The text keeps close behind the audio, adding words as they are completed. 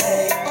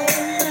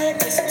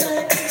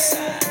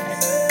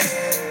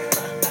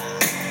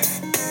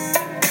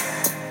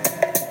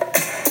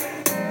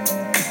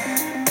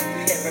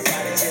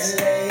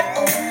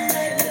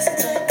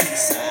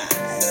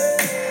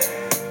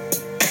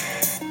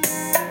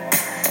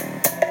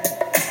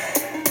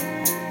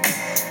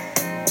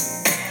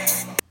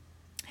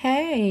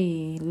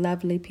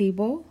lovely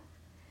people.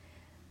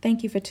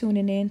 Thank you for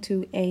tuning in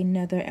to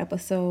another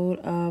episode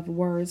of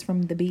Words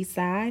from the B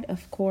Side.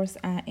 Of course,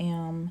 I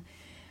am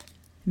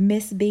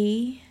Miss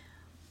B,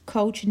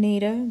 Coach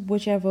Nita,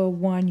 whichever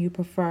one you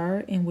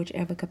prefer, in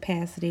whichever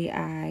capacity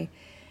I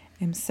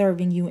am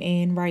serving you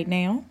in right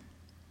now.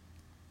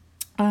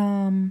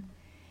 I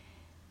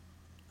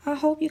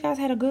hope you guys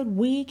had a good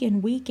week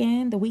and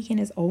weekend. The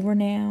weekend is over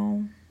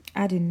now.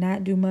 I did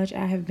not do much.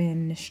 I have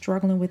been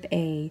struggling with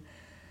a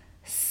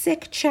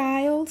sick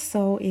child,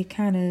 so it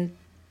kind of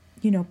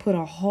put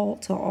a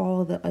halt to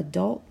all the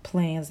adult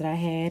plans that I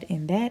had,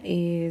 and that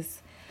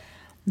is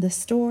the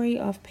story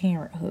of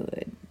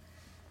parenthood.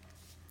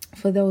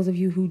 For those of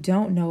you who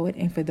don't know it,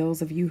 and for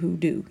those of you who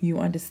do, you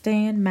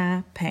understand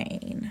my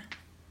pain.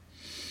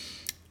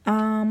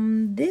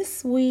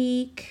 This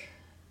week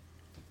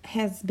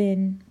has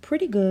been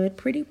pretty good,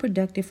 pretty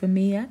productive for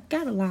me. I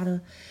got a lot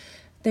of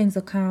things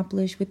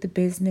accomplished with the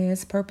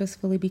business.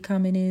 Purposefully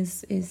Becoming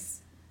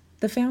is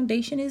the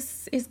foundation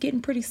is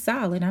getting pretty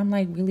solid. I'm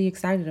like really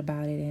excited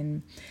about it,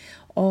 and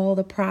all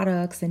the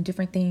products and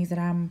different things that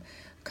I'm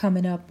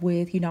coming up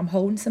with. I'm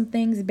holding some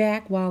things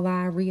back while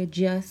I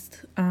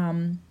readjust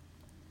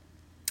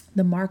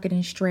the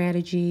marketing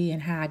strategy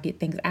and how I get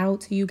things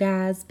out to you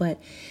guys.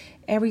 But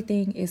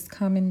everything is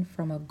coming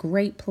from a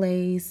great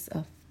place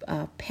of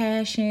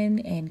passion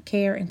and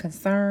care and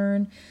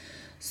concern.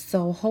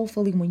 So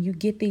hopefully when you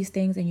get these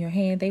things in your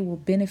hand, they will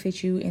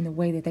benefit you in the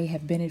way that they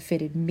have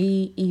benefited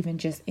me, even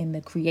just in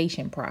the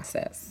creation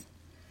process.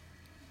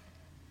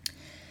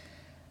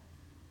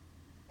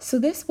 So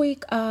this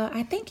week,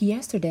 I think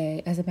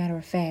yesterday, as a matter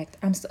of fact,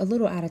 I'm a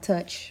little out of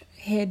touch,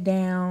 head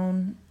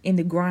down in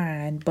the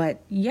grind.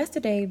 But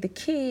yesterday, the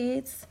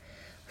kids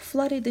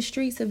flooded the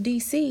streets of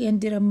DC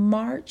and did a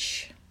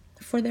march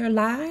for their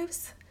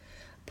lives,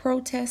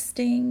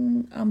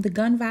 protesting the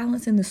gun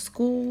violence in the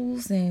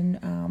schools and,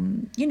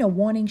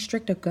 wanting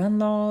stricter gun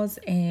laws.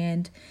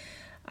 And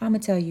I'm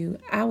going to tell you,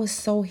 I was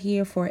so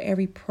here for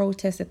every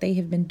protest that they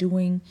have been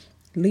doing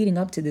leading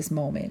up to this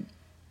moment.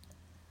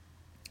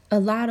 A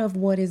lot of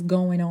what is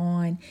going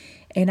on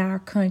in our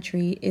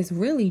country is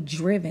really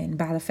driven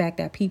by the fact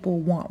that people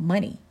want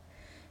money.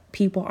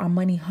 People are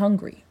money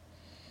hungry.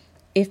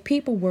 If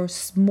people were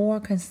more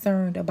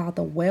concerned about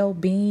the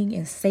well-being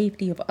and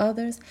safety of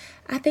others,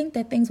 I think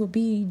that things would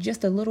be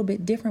just a little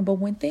bit different. But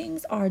when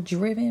things are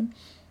driven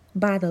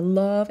by the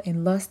love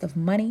and lust of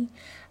money,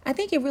 I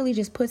think it really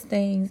just puts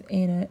things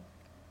in an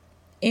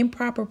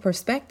improper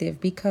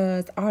perspective,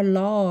 because our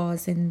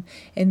laws and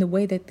the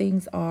way that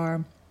things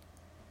are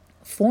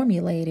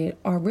formulated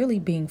are really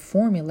being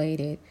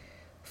formulated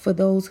for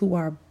those who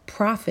are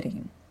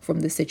profiting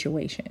from the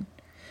situation.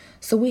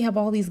 So we have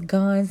all these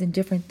guns and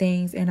different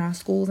things in our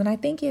schools, and I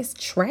think it's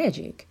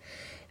tragic,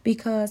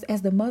 because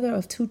as the mother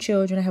of two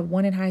children, I have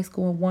one in high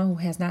school and one who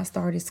has not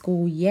started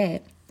school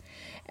yet.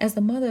 As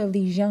the mother of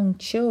these young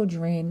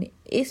children,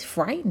 it's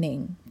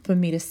frightening for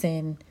me to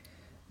send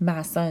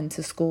my son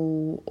to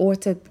school, or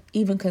to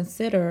even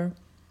consider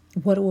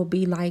what it will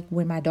be like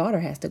when my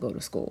daughter has to go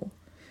to school.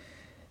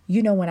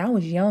 When I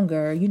was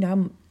younger,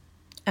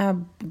 I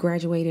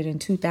graduated in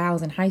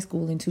 2000, high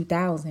school in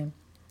 2000.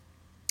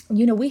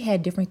 We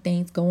had different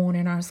things going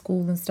in our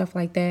school and stuff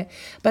like that.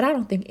 But I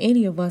don't think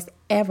any of us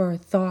ever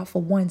thought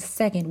for 1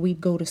 second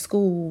we'd go to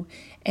school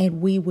and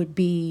we would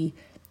be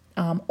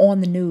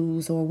on the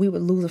news, or we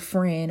would lose a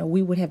friend, or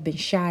we would have been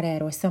shot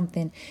at, or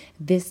something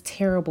this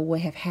terrible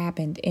would have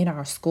happened in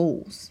our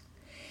schools.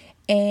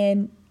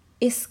 And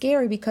it's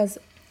scary because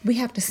we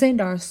have to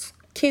send our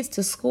kids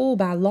to school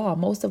by law.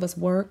 Most of us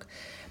work,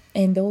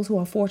 and those who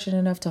are fortunate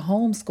enough to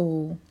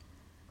homeschool,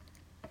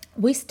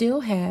 we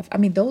still have,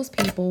 those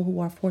people who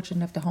are fortunate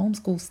enough to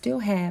homeschool still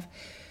have,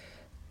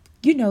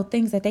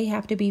 things that they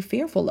have to be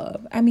fearful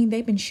of.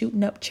 They've been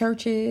shooting up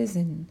churches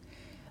and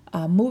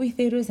movie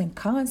theaters and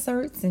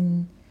concerts,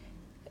 and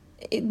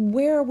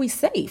where are we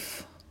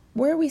safe?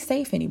 Where are we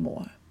safe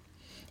anymore?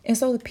 And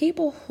so the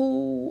people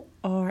who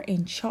are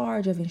in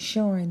charge of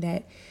ensuring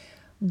that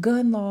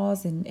gun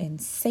laws and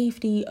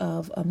safety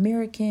of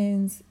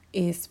Americans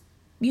is,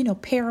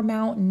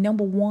 paramount and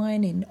number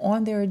one and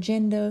on their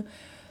agenda,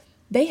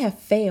 they have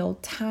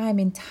failed time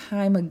and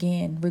time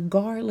again,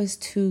 regardless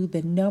to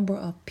the number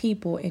of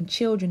people and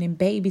children and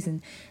babies.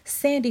 And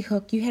Sandy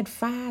Hook, you had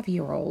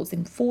 5-year-olds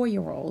and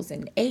 4-year-olds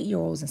and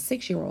 8-year-olds and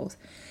 6-year-olds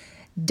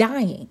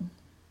dying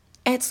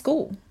at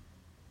school.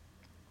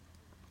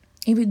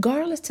 And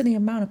regardless to the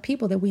amount of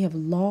people that we have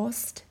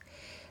lost,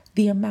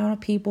 the amount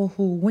of people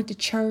who went to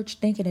church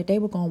thinking that they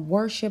were going to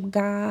worship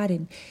God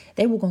and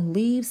they were going to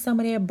leave some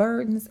of their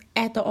burdens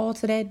at the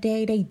altar that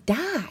day, they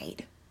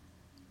died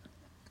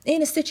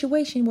in a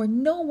situation where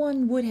no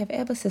one would have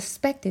ever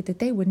suspected that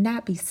they would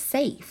not be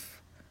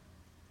safe.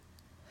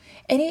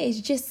 And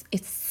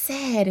it's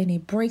sad, and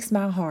it breaks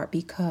my heart,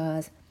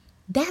 because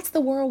that's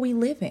the world we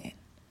live in.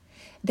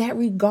 That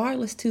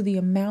regardless to the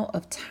amount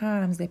of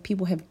times that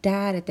people have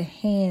died at the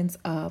hands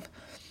of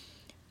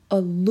a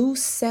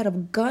loose set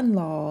of gun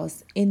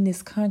laws in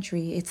this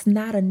country, it's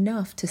not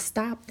enough to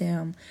stop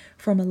them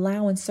from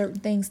allowing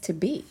certain things to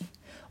be,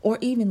 or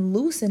even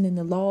loosening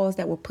the laws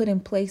that were put in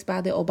place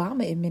by the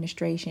Obama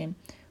administration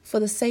for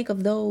the sake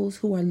of those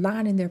who are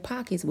lining their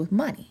pockets with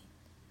money.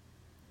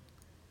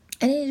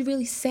 And it is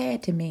really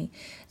sad to me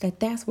that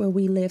that's where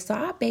we live. So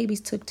our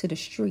babies took to the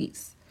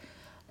streets.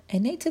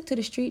 And they took to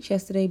the streets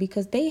yesterday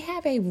because they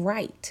have a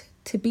right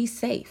to be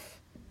safe.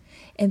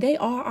 And they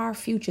are our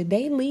future.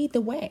 They lead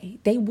the way.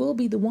 They will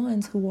be the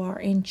ones who are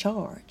in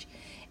charge.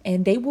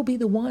 And they will be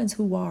the ones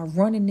who are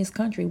running this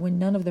country when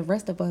none of the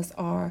rest of us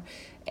are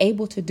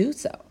able to do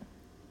so.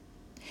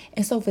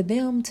 And so for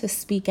them to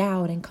speak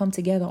out and come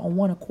together on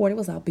one accord, it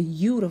was a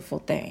beautiful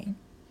thing.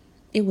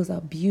 It was a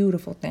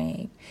beautiful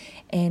thing.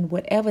 And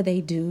whatever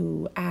they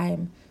do,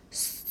 I'm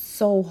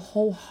so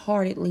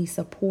wholeheartedly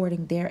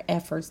supporting their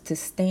efforts to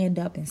stand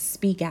up and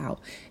speak out,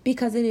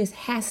 because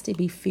has to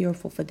be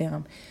fearful for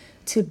them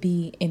to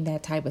be in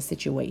that type of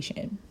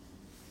situation.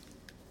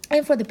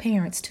 And for the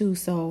parents too.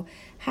 So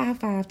high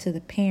five to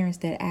the parents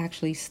that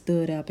actually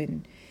stood up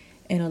and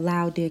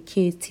allowed their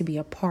kids to be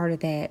a part of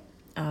that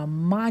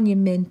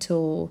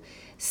monumental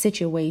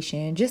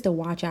situation, just to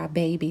watch our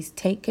babies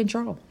take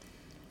control.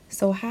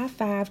 So high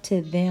five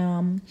to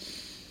them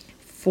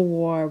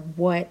for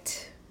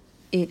what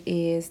it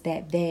is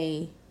that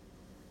they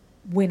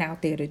went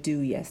out there to do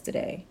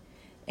yesterday.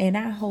 And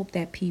I hope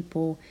that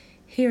people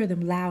hear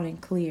them loud and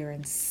clear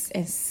and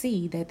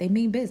see that they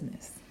mean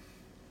business.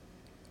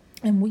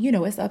 And,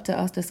 it's up to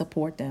us to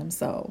support them.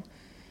 So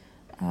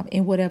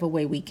in whatever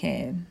way we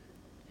can.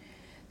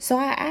 So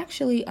I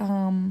actually,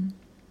 I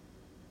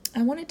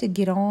wanted to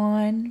get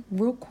on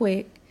real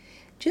quick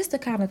just to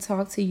kind of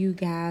talk to you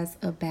guys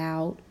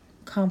about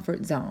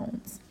comfort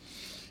zones.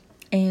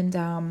 And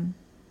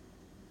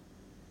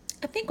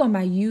I think on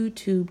my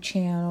YouTube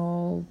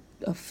channel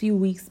a few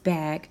weeks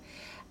back,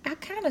 I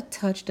kind of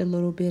touched a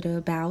little bit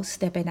about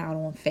stepping out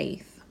on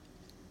faith.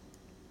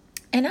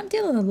 And I'm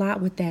dealing a lot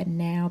with that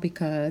now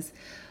because,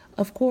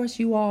 of course,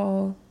 you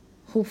all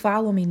who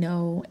follow me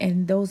know,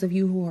 and those of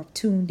you who are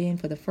tuned in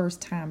for the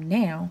first time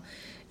now,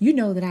 you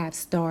know that I've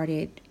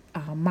started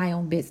my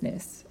own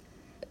business,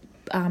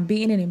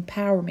 being an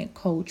empowerment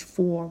coach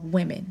for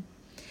women.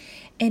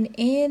 And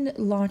in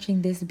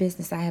launching this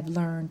business, I have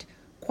learned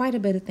quite a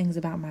bit of things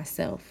about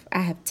myself.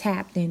 I have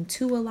tapped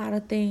into a lot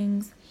of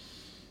things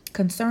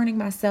concerning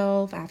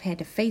myself. I've had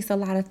to face a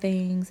lot of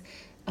things,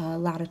 a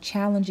lot of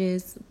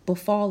challenges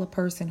befall a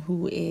person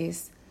who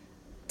is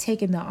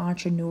taking the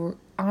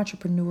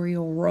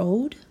entrepreneurial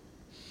road.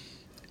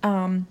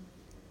 And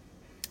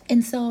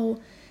so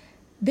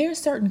there are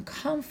certain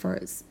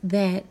comforts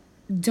that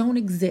don't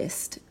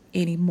exist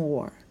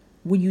anymore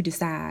when you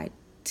decide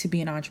to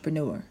be an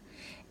entrepreneur.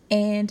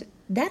 And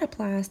that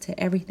applies to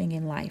everything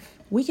in life.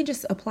 We can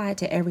just apply it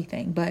to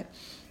everything. But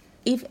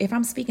if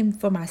I'm speaking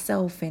for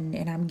myself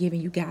and I'm giving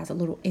you guys a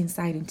little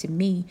insight into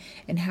me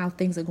and how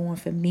things are going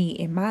for me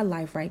in my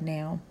life right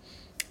now,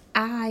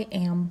 I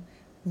am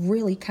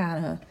really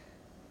kind of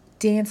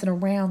dancing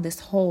around this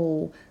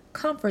whole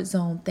comfort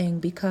zone thing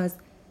because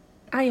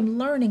I am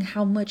learning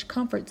how much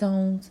comfort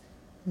zones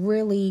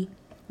really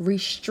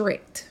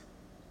restrict.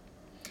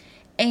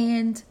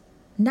 And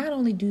not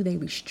only do they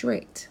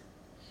restrict,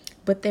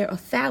 but they're a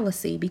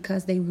fallacy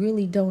because they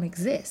really don't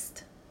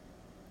exist.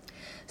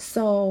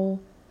 So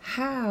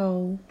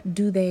how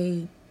do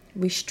they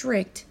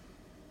restrict,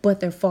 but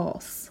they're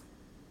false?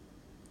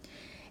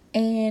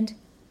 And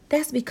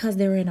that's because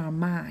they're in our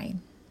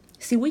mind.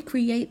 See, we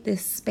create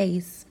this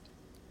space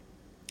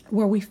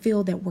where we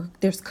feel that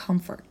there's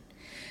comfort.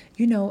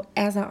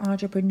 As an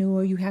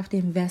entrepreneur, you have to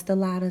invest a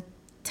lot of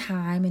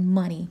time and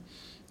money,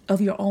 of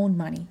your own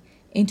money,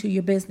 into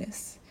your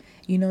business.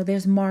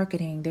 There's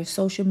marketing, there's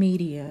social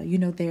media,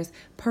 there's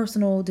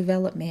personal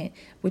development,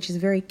 which is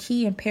very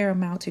key and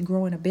paramount to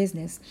growing a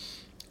business.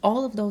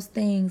 All of those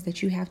things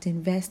that you have to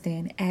invest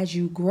in as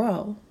you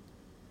grow,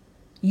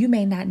 you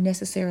may not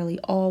necessarily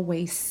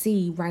always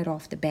see right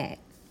off the bat.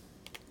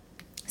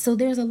 So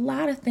there's a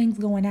lot of things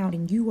going out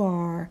and you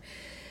are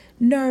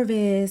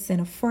nervous and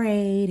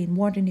afraid and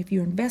wondering if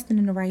you're investing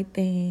in the right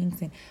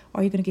things and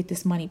are you going to get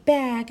this money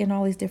back and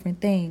all these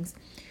different things.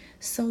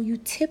 So you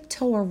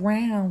tiptoe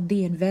around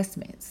the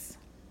investments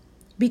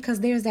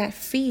because there's that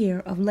fear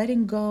of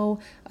letting go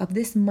of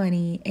this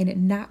money and it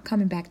not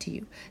coming back to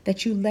you,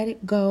 that you let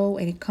it go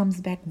and it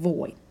comes back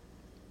void.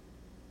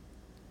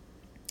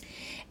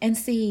 And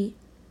see,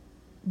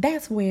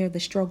 that's where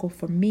the struggle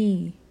for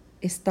me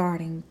is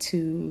starting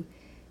to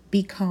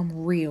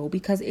become real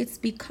because it's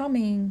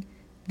becoming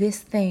this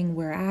thing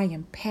where I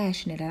am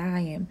passionate and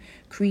I am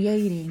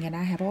creating and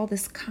I have all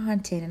this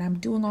content and I'm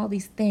doing all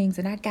these things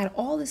and I got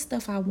all this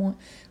stuff I want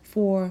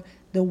for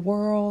the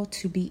world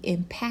to be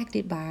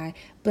impacted by.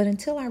 But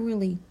until I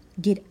really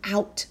get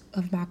out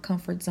of my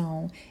comfort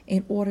zone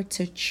in order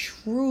to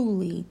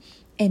truly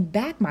and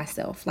back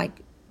myself,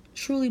 like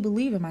truly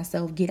believe in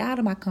myself, get out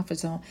of my comfort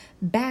zone,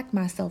 back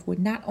myself with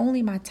not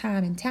only my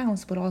time and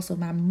talents, but also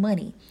my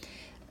money,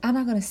 I'm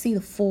not going to see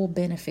the full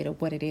benefit of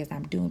what it is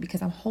I'm doing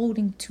because I'm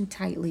holding too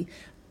tightly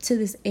to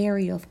this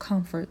area of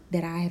comfort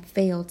that I have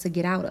failed to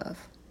get out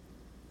of.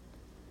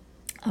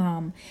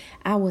 Um,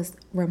 I was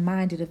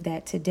reminded of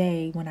that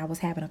today when I was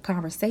having a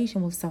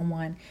conversation with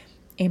someone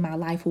in my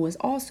life who is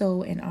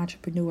also an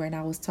entrepreneur, and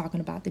I was talking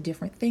about the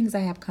different things I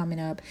have coming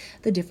up,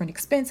 the different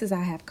expenses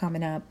I have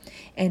coming up,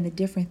 and the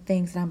different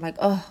things that I'm like,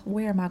 oh,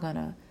 where am I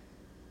gonna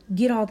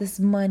get all this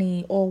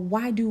money, or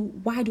why do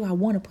I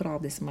want to put all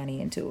this money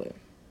into it?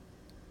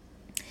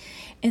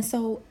 And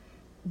so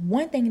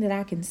one thing that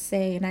I can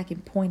say and I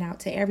can point out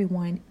to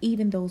everyone,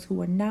 even those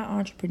who are not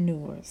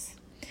entrepreneurs,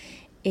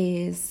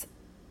 is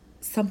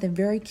something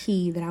very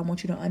key that I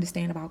want you to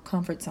understand about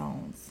comfort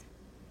zones.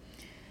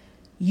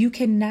 You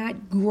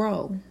cannot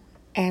grow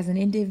as an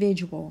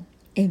individual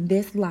in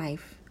this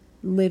life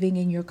living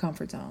in your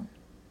comfort zone.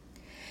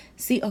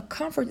 See, a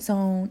comfort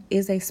zone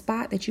is a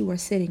spot that you are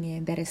sitting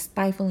in that is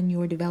stifling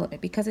your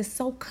development because it's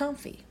so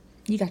comfy.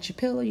 You got your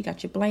pillow, you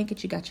got your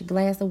blanket, you got your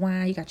glass of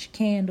wine, you got your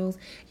candles,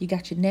 you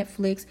got your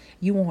Netflix,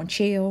 you on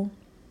chill,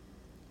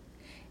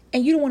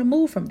 and you don't want to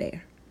move from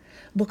there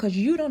because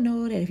you don't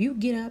know that if you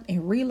get up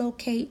and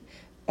relocate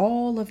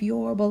all of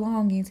your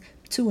belongings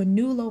to a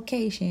new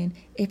location,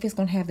 if it's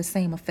going to have the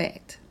same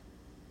effect.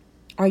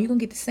 Are you going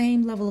to get the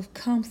same level of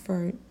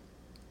comfort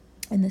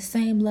and the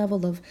same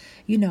level of,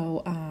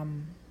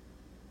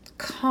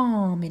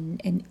 calm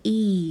and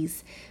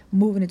ease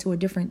moving into a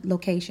different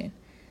location?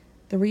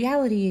 The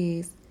reality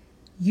is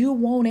you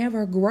won't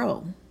ever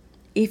grow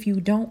if you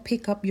don't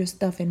pick up your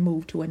stuff and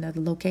move to another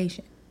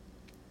location.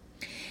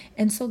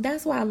 And so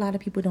that's why a lot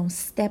of people don't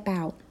step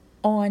out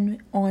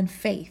on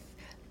faith,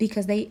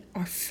 because they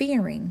are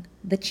fearing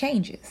the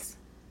changes.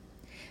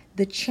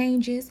 The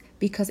changes,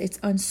 because it's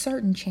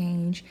uncertain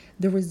change,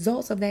 the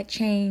results of that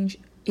change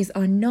is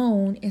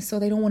unknown, and so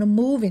they don't want to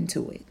move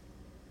into it.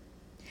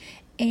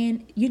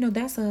 And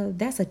that's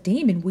a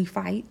demon we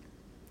fight,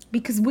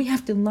 because we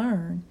have to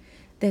learn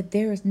that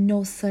there is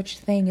no such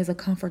thing as a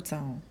comfort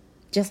zone.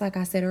 Just like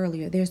I said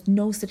earlier, there's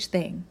no such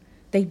thing.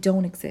 They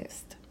don't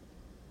exist.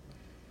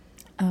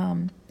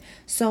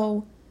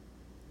 So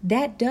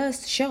that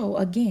does show,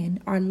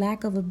 again, our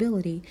lack of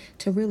ability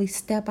to really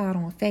step out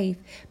on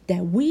faith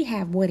that we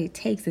have what it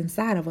takes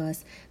inside of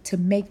us to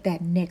make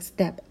that next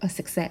step a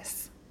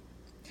success,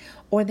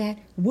 or that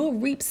we'll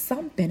reap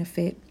some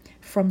benefit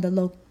from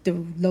the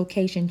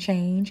location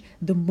change,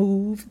 the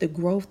move, the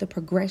growth, the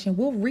progression.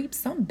 We'll reap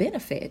some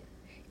benefit,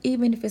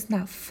 even if it's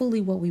not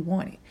fully what we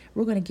wanted.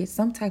 We're going to get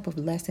some type of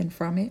lesson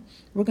from it.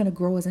 We're going to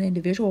grow as an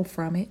individual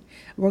from it.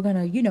 We're going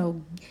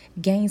to,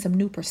 gain some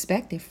new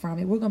perspective from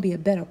it. We're going to be a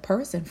better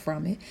person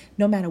from it.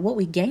 No matter what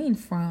we gain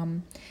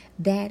from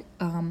that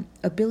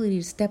ability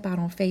to step out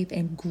on faith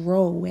and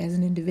grow as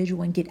an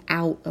individual and get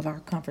out of our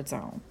comfort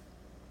zone.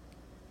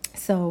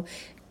 So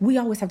we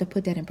always have to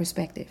put that in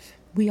perspective.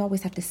 We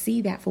always have to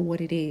see that for what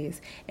it is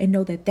and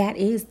know that that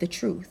is the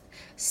truth.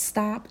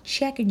 Stop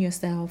checking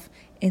yourself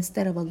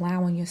instead of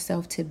allowing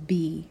yourself to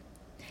be,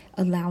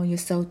 allowing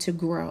yourself to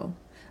grow,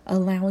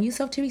 allowing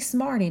yourself to be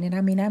smart in it.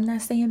 I mean, I'm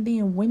not saying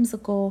being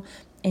whimsical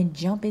and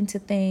jump into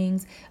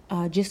things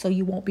just so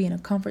you won't be in a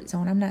comfort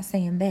zone. I'm not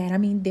saying that. I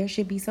mean, there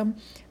should be some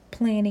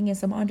planning and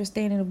some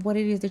understanding of what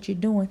it is that you're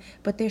doing,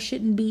 but there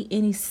shouldn't be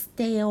any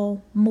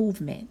stale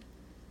movement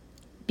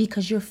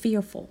because you're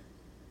fearful.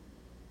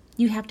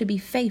 You have to be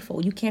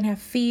faithful. You can't have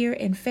fear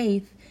and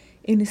faith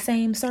in the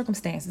same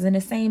circumstances, in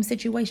the same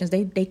situations.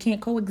 They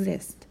can't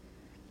coexist.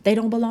 They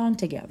don't belong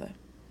together.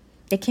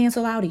 They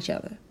cancel out each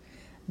other.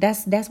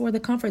 That's where the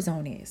comfort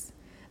zone is.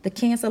 The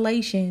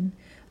cancellation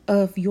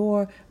of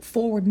your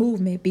forward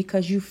movement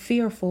because you're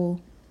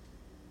fearful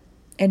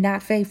and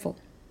not faithful.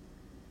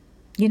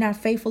 You're not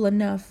faithful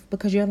enough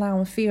because you're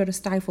allowing fear to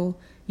stifle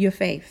your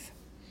faith.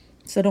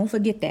 So don't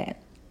forget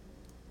that.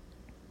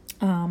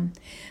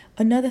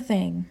 Another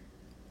thing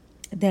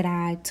that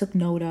I took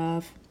note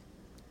of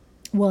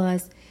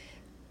was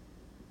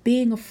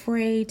being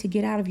afraid to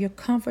get out of your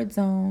comfort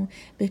zone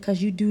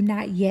because you do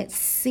not yet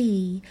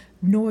see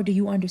nor do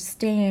you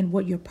understand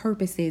what your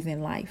purpose is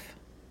in life.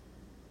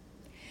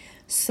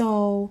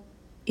 So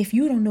if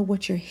you don't know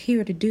what you're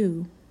here to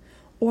do,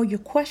 or you're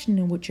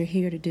questioning what you're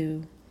here to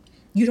do,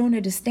 you don't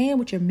understand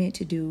what you're meant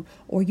to do,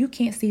 or you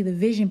can't see the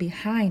vision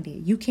behind it,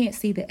 you can't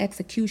see the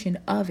execution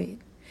of it,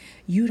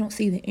 you don't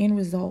see the end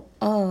result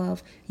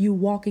of you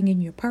walking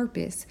in your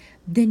purpose,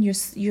 then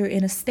you're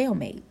in a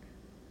stalemate.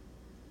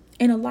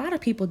 And a lot of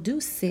people do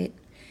sit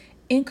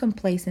in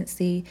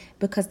complacency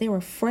because they're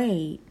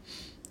afraid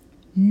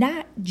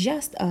not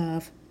just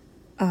of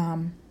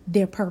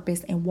their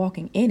purpose and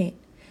walking in it,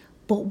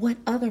 but what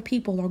other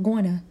people are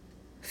going to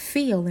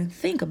feel and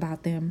think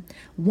about them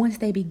once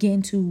they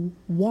begin to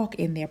walk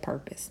in their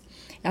purpose.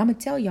 I'm going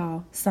to tell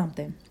y'all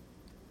something.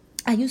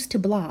 I used to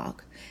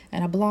blog,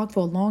 and I blogged for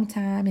a long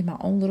time in my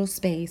own little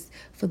space.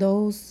 For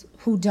those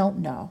who don't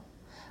know,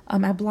 I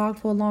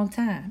blogged for a long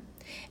time.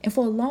 And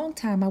for a long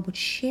time, I would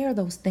share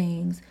those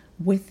things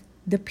with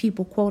the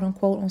people, quote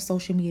unquote, on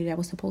social media that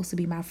was supposed to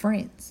be my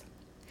friends.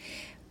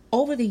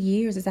 Over the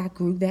years, as I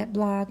grew that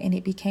blog and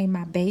it became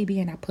my baby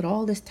and I put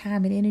all this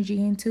time and energy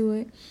into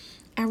it,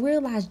 I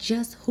realized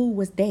just who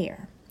was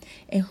there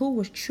and who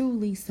was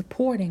truly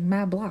supporting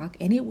my blog.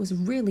 And it was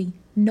really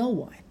no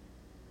one.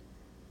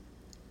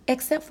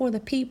 except for the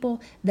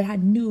people that I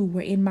knew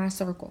were in my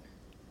circle.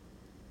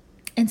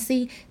 And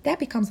see, that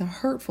becomes a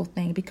hurtful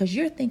thing because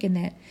you're thinking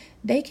that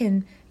they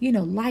can,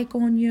 like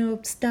on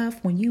your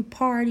stuff when you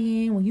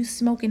partying, when you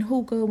smoking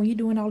hookah, when you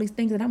doing all these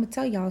things. And I'm going to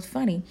tell y'all, it's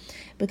funny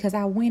because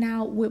I went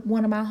out with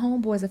one of my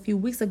homeboys a few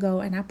weeks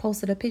ago and I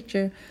posted a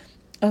picture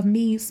of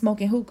me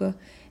smoking hookah.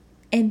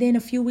 And then a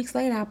few weeks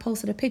later, I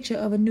posted a picture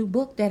of a new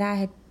book that I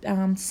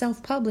had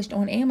self-published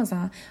on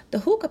Amazon. The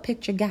hookah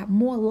picture got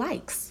more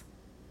likes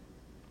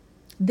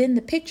than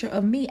the picture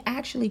of me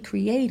actually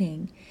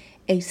creating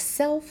a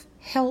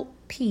self-help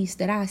piece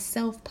that I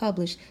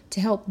self-published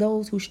to help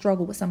those who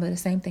struggle with some of the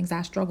same things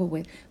I struggle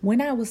with when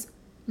I was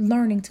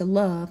learning to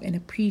love and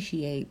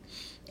appreciate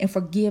and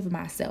forgive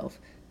myself.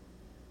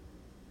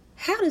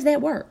 How does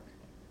that work?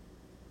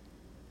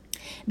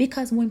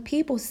 Because when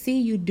people see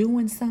you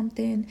doing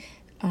something,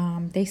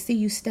 they see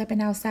you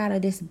stepping outside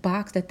of this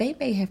box that they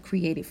may have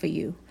created for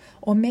you,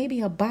 or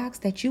maybe a box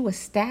that you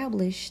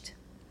established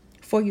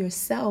for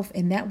yourself,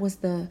 and that was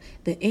the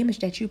image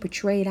that you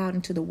portrayed out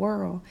into the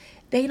world.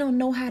 They don't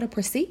know how to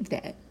perceive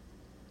that.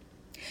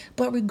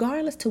 But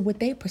regardless to what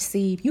they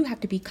perceive, you have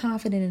to be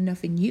confident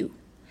enough in you.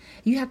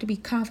 You have to be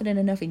confident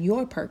enough in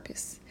your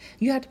purpose.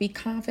 You have to be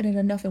confident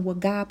enough in what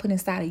God put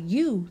inside of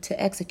you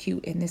to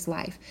execute in this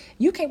life.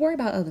 You can't worry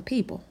about other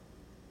people.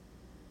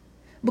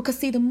 Because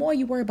see, the more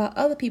you worry about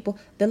other people,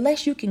 the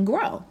less you can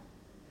grow.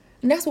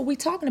 And that's what we're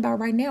talking about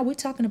right now. We're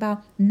talking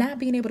about not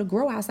being able to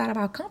grow outside of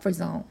our comfort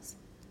zones.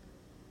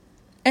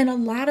 And a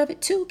lot of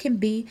it too can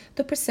be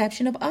the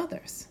perception of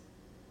others.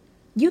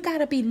 You got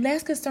to be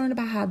less concerned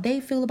about how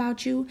they feel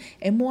about you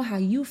and more how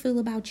you feel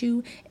about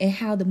you and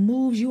how the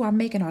moves you are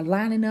making are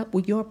lining up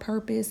with your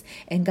purpose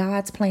and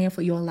God's plan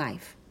for your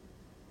life.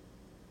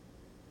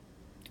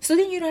 So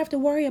then you don't have to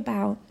worry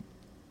about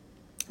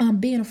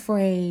being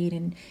afraid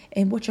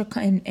and what you're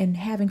and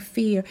having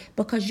fear,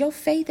 because your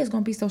faith is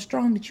going to be so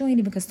strong that you ain't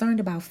even concerned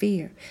about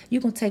fear.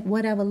 You're going to take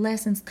whatever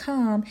lessons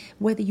come,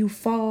 whether you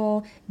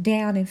fall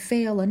down and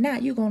fail or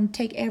not. You're going to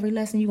take every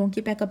lesson, you're going to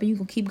get back up and you're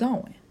going to keep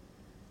going.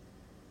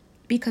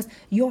 Because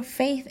your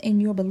faith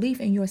and your belief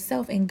in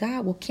yourself and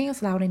God will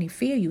cancel out any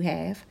fear you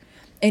have.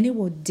 And it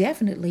will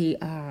definitely,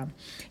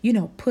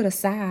 put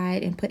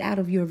aside and put out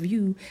of your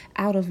view,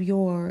 out of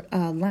your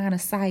line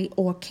of sight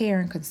or care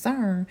and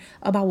concern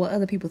about what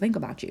other people think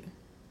about you.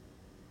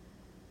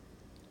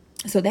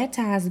 So that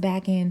ties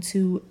back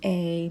into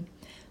a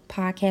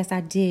podcast I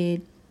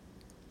did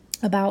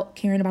about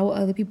caring about what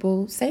other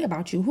people say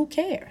about you. Who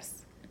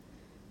cares?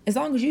 As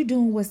long as you're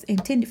doing what's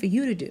intended for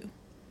you to do.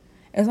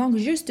 As long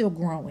as you're still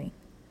growing.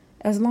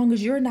 As long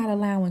as you're not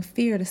allowing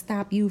fear to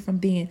stop you from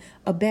being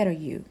a better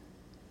you.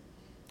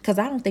 Because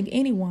I don't think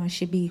anyone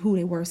should be who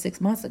they were 6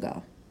 months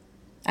ago.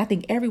 I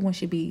think everyone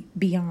should be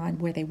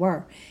beyond where they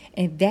were.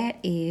 And that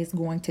is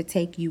going to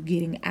take you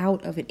getting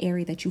out of an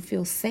area that you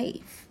feel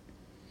safe.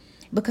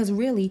 Because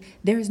really,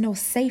 there is no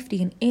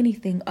safety in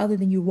anything other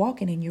than you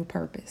walking in your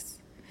purpose.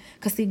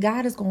 Because see,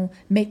 God is going to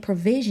make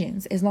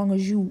provisions as long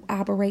as you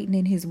operating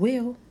in his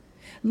will.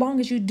 As long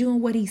as you're doing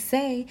what he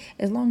say,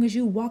 as long as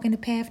you walking the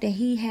path that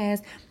he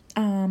has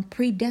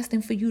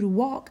predestined for you to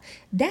walk,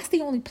 that's the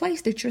only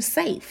place that you're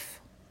safe.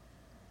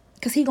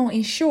 Because he's going to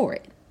ensure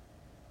it.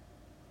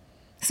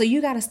 So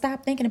you got to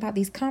stop thinking about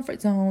these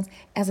comfort zones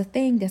as a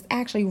thing that's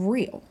actually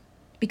real.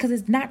 Because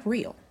it's not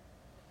real.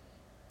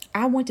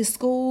 I went to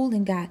school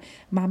and got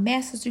my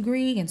master's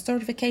degree and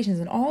certifications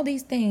and all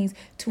these things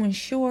to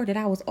ensure that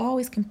I was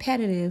always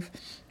competitive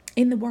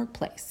in the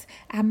workplace.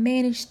 I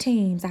managed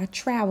teams. I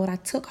traveled. I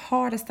took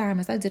hard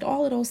assignments. I did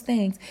all of those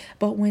things.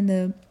 But when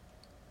the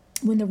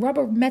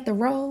rubber met the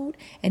road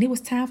and it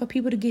was time for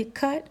people to get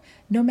cut,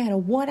 no matter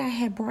what I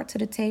had brought to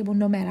the table,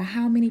 no matter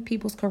how many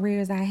people's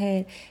careers I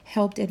had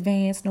helped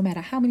advance, no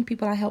matter how many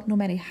people I helped, no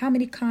matter how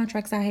many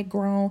contracts I had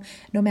grown,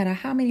 no matter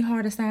how many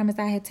hard assignments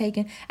I had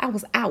taken, I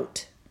was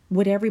out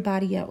with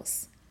everybody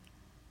else.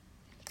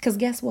 Because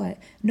guess what?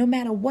 No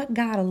matter what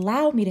God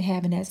allowed me to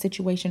have in that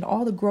situation,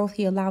 all the growth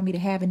he allowed me to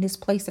have in this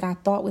place that I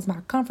thought was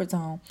my comfort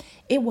zone,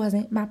 it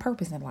wasn't my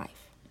purpose in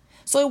life.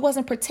 So it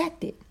wasn't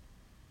protected.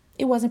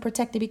 It wasn't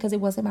protected because it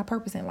wasn't my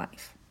purpose in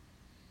life.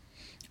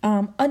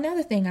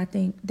 Another thing I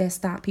think that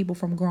stopped people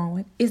from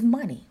growing is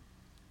money.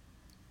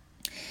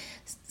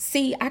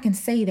 See, I can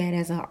say that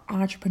as an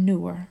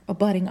entrepreneur, a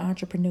budding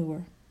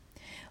entrepreneur.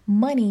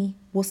 Money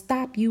will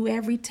stop you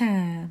every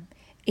time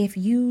if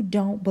you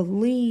don't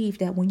believe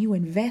that when you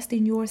invest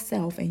in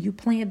yourself and you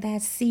plant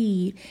that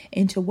seed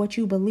into what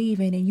you believe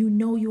in and you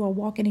know you are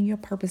walking in your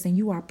purpose and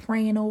you are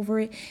praying over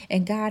it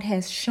and God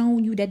has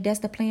shown you that that's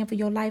the plan for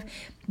your life,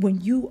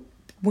 when you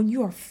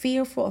are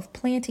fearful of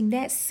planting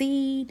that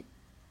seed,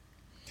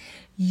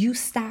 you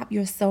stop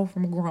yourself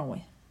from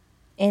growing.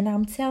 And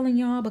I'm telling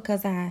y'all,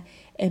 because I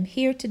am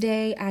here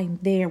today, I'm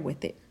there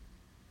with it.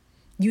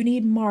 You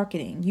need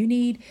marketing. You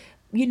need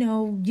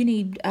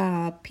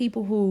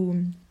people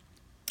who,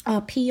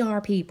 PR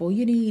people.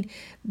 You need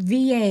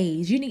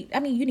VAs. You need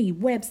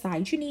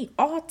websites. You need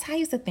all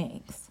types of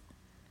things.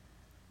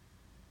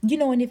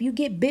 And if you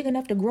get big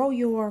enough to grow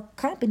your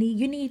company,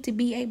 you need to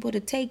be able to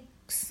take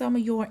some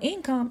of your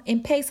income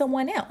and pay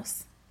someone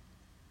else.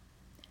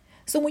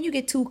 So when you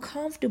get too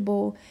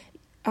comfortable,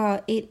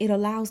 it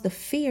allows the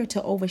fear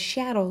to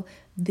overshadow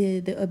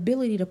the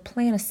ability to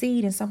plant a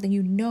seed in something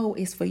you know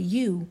is for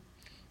you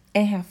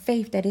and have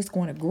faith that it's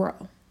going to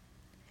grow.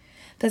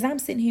 Because I'm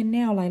sitting here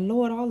now like,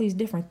 Lord, all these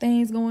different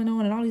things going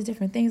on and all these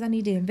different things I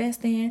need to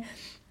invest in.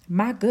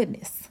 My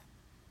goodness.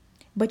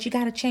 But you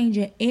got to change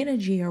your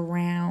energy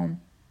around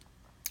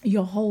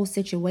your whole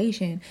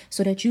situation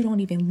so that you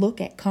don't even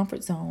look at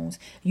comfort zones.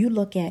 You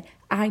look at,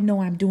 I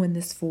know I'm doing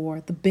this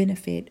for the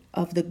benefit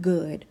of the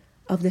good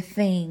of the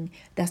thing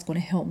that's going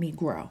to help me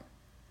grow.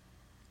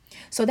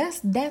 So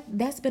that's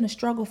been a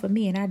struggle for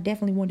me, and I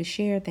definitely wanted to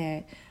share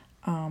that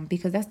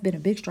because that's been a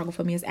big struggle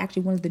for me. It's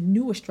actually one of the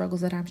newer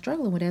struggles that I'm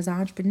struggling with as an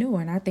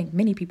entrepreneur, and I think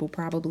many people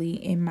probably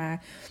in my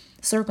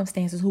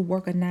circumstances who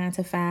work a 9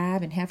 to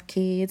 5 and have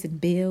kids and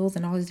bills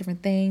and all these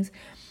different things,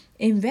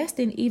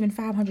 investing even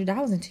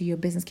 $500 into your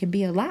business can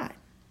be a lot.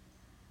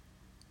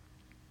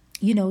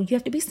 You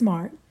have to be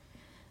smart,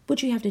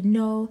 but you have to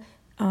know,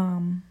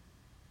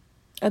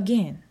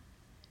 again,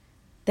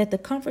 that the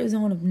comfort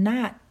zone of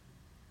not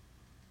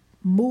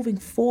moving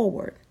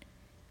forward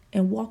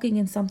and walking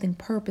in something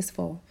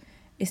purposeful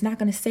is not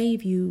going to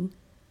save you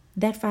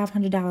that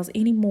 $500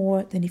 any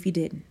more than if you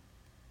didn't.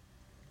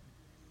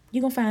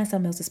 You're going to find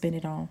something else to spend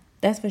it on.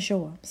 That's for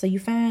sure. So you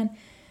find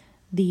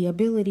the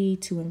ability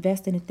to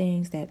invest in the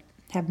things that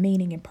have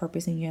meaning and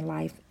purpose in your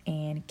life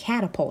and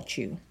catapult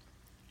you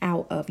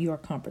out of your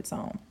comfort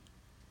zone.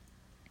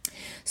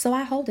 So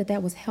I hope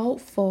that was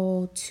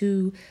helpful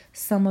to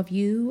some of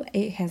you.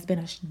 It has been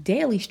a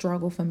daily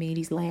struggle for me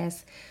these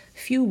last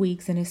few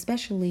weeks, and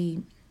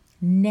especially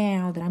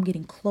now that I'm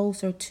getting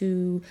closer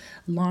to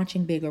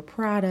launching bigger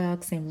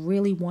products and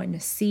really wanting to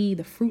see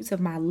the fruits of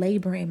my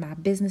labor in my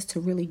business to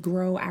really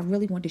grow. I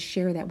really want to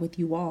share that with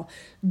you all.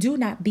 Do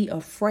not be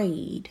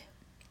afraid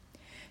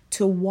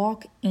to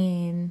walk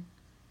in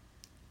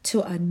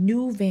to a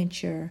new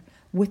venture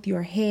with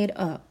your head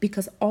up,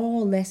 because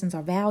all lessons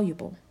are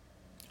valuable.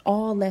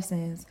 All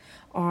lessons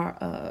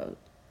are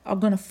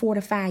going to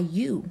fortify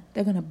you.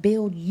 They're going to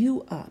build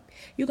you up.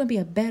 You're going to be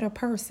a better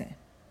person.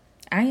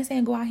 I ain't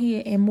saying go out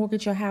here and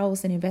mortgage your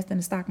house and invest in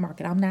the stock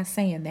market. I'm not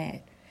saying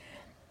that.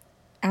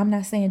 I'm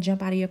not saying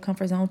jump out of your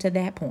comfort zone to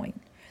that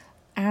point.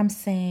 I'm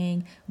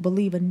saying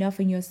believe enough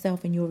in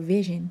yourself and your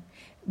vision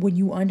when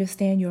you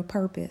understand your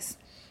purpose,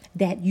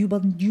 that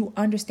you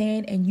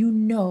understand and you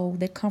know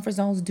that comfort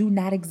zones do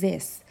not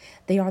exist.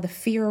 They are the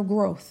fear of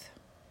growth.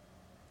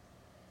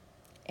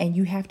 And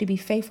you have to be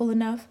faithful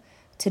enough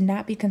to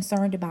not be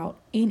concerned about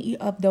any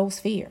of those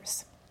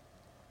fears.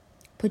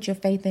 Put your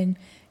faith in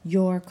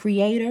your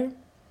creator.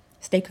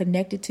 Stay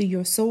connected to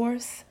your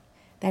source.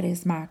 That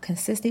is my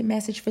consistent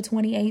message for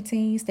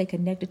 2018. Stay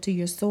connected to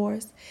your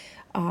source.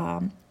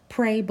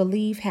 Pray,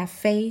 believe, have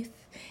faith,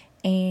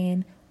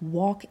 and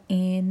walk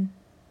in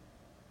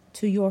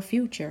to your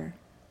future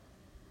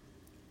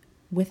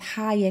with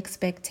high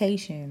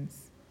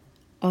expectations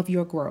of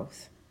your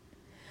growth.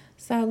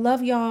 So I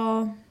love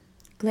y'all.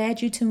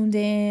 Glad you tuned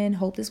in.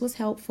 Hope this was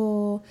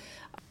helpful.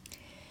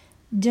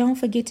 Don't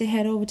forget to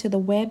head over to the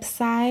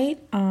website,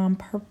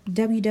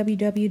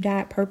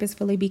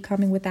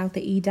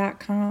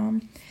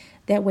 www.purposefullybecomingwithoutthee.com.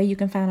 That way you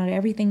can find out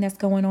everything that's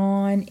going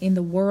on in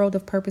the world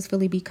of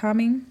Purposefully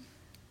Becoming.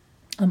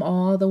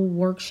 All the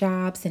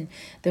workshops, and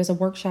there's a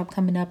workshop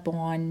coming up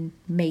on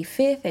May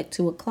 5th at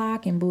 2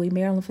 o'clock in Bowie,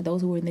 Maryland for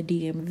those who are in the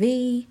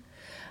DMV.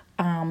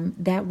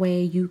 That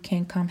way you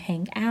can come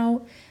hang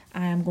out.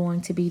 I am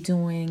going to be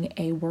doing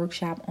a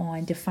workshop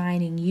on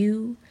defining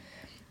you.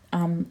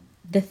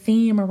 The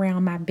theme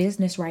around my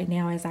business right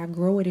now as I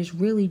grow it is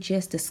really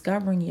just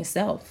discovering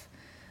yourself,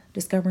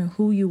 discovering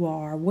who you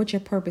are, what your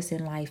purpose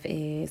in life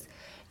is,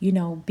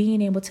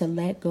 being able to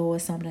let go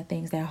of some of the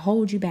things that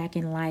hold you back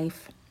in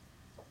life,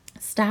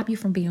 stop you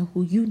from being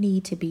who you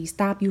need to be,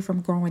 stop you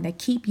from growing, that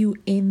keep you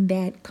in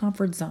that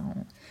comfort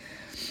zone.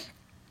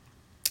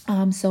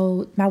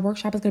 So my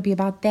workshop is going to be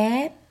about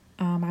that.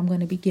 I'm going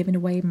to be giving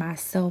away my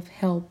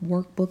self-help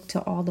workbook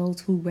to all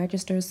those who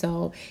register.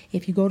 So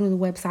if you go to the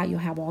website, you'll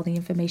have all the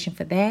information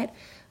for that.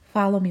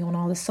 Follow me on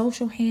all the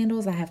social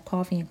handles. I have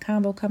Coffee and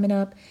Convo coming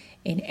up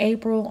in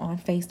April on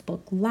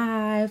Facebook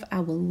Live. I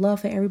would love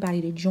for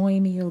everybody to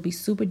join me. It'll be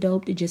super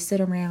dope to just sit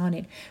around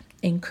and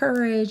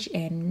encourage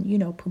and,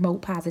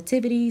 promote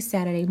positivity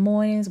Saturday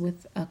mornings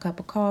with a cup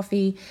of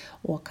coffee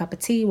or a cup of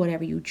tea,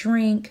 whatever you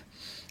drink,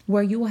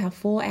 where you will have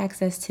full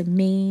access to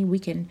me. We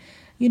can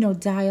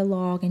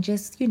dialogue and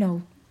just,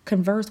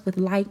 converse with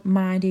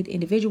like-minded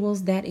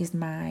individuals. That is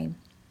my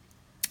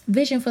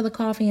vision for the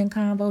Coffee and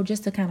Convo,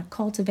 just to kind of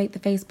cultivate the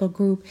Facebook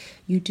group.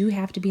 You do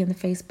have to be in the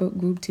Facebook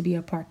group to be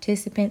a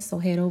participant. So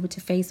head over to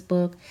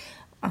Facebook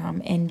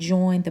and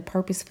join the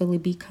Purposefully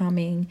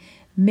Becoming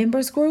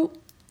members group.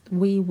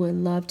 We would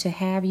love to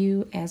have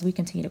you as we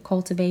continue to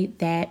cultivate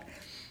that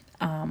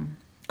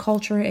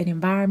culture and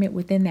environment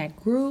within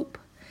that group.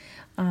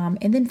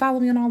 And then follow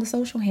me on all the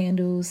social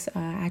handles.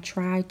 I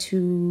try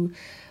to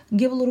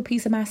give a little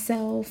piece of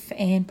myself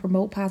and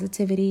promote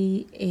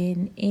positivity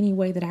in any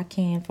way that I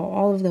can for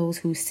all of those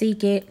who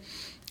seek it.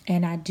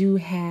 And I do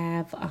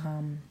have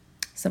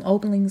some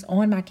openings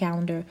on my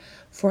calendar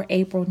for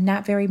April.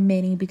 Not very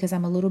many because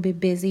I'm a little bit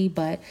busy,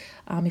 but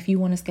if you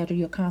want to schedule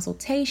your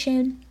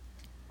consultation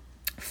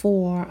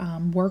for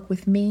work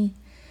with me,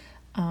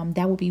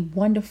 that would be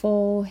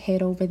wonderful.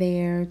 Head over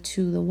there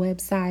to the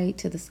website,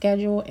 to the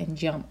schedule, and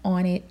jump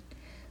on it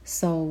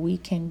so we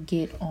can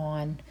get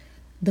on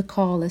the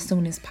call as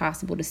soon as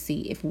possible to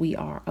see if we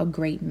are a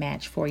great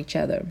match for each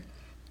other.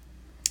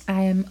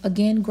 I am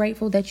again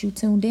grateful that you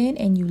tuned in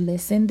and you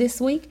listened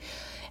this week,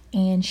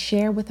 and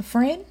share with a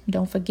friend.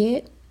 Don't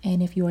forget.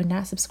 And if you are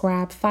not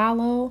subscribed,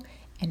 follow,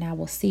 and I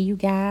will see you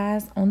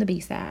guys on the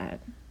B-side.